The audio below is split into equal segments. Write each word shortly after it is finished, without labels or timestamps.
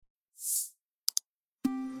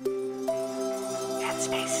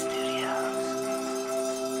Hi,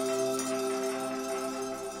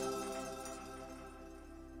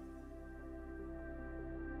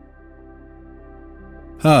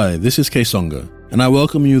 this is Kesonga, and I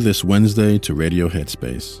welcome you this Wednesday to Radio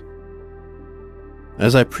Headspace.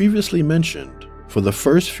 As I previously mentioned, for the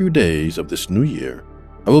first few days of this new year,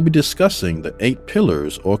 I will be discussing the 8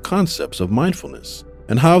 pillars or concepts of mindfulness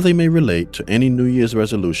and how they may relate to any New Year's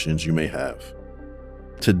resolutions you may have.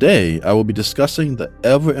 Today, I will be discussing the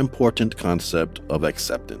ever-important concept of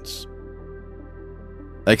acceptance.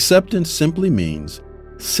 Acceptance simply means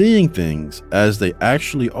seeing things as they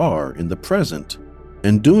actually are in the present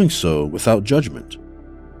and doing so without judgment.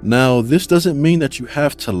 Now, this doesn't mean that you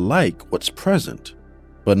have to like what's present,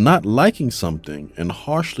 but not liking something and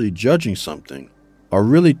harshly judging something are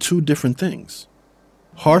really two different things.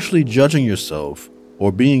 Harshly judging yourself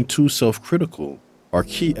or being too self-critical are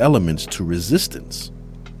key elements to resistance,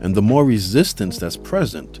 and the more resistance that's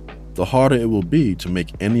present, the harder it will be to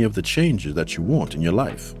make any of the changes that you want in your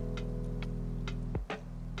life.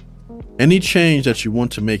 Any change that you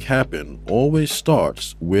want to make happen always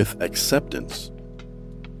starts with acceptance.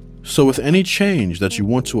 So with any change that you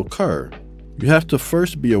want to occur, you have to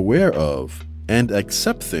first be aware of and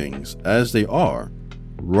accept things as they are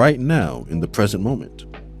right now in the present moment.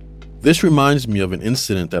 This reminds me of an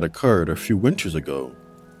incident that occurred a few winters ago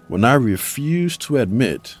when I refused to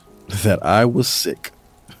admit that I was sick.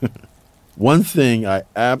 One thing I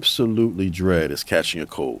absolutely dread is catching a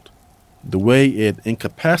cold. The way it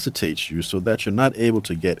incapacitates you so that you're not able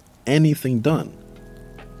to get anything done.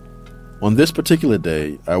 On this particular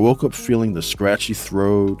day, I woke up feeling the scratchy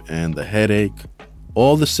throat and the headache,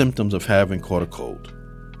 all the symptoms of having caught a cold.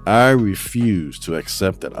 I refused to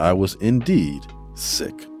accept that I was indeed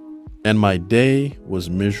sick, and my day was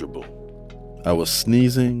miserable. I was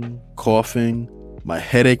sneezing, coughing, my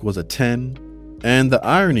headache was a 10, and the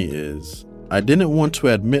irony is, I didn't want to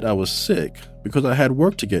admit I was sick because I had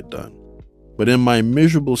work to get done. But in my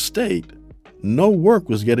miserable state, no work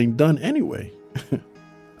was getting done anyway.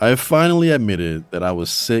 I finally admitted that I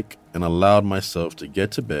was sick and allowed myself to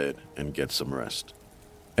get to bed and get some rest.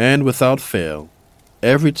 And without fail,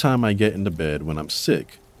 every time I get into bed when I'm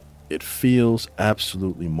sick, it feels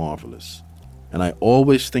absolutely marvelous. And I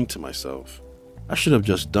always think to myself, I should have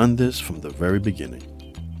just done this from the very beginning.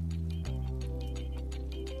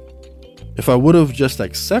 If I would have just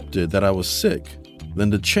accepted that I was sick, then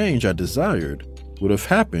the change I desired would have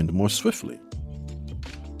happened more swiftly.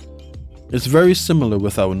 It's very similar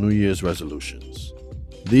with our New Year's resolutions.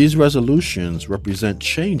 These resolutions represent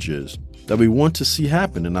changes that we want to see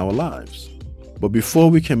happen in our lives. But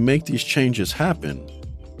before we can make these changes happen,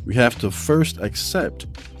 we have to first accept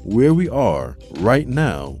where we are right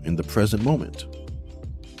now in the present moment.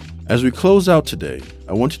 As we close out today,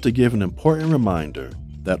 I wanted to give an important reminder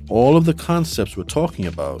that all of the concepts we're talking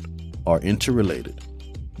about are interrelated.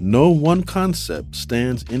 No one concept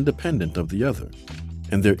stands independent of the other,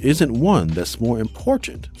 and there isn't one that's more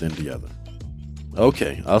important than the other.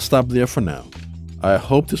 Okay, I'll stop there for now. I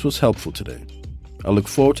hope this was helpful today. I look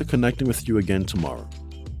forward to connecting with you again tomorrow.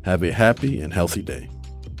 Have a happy and healthy day.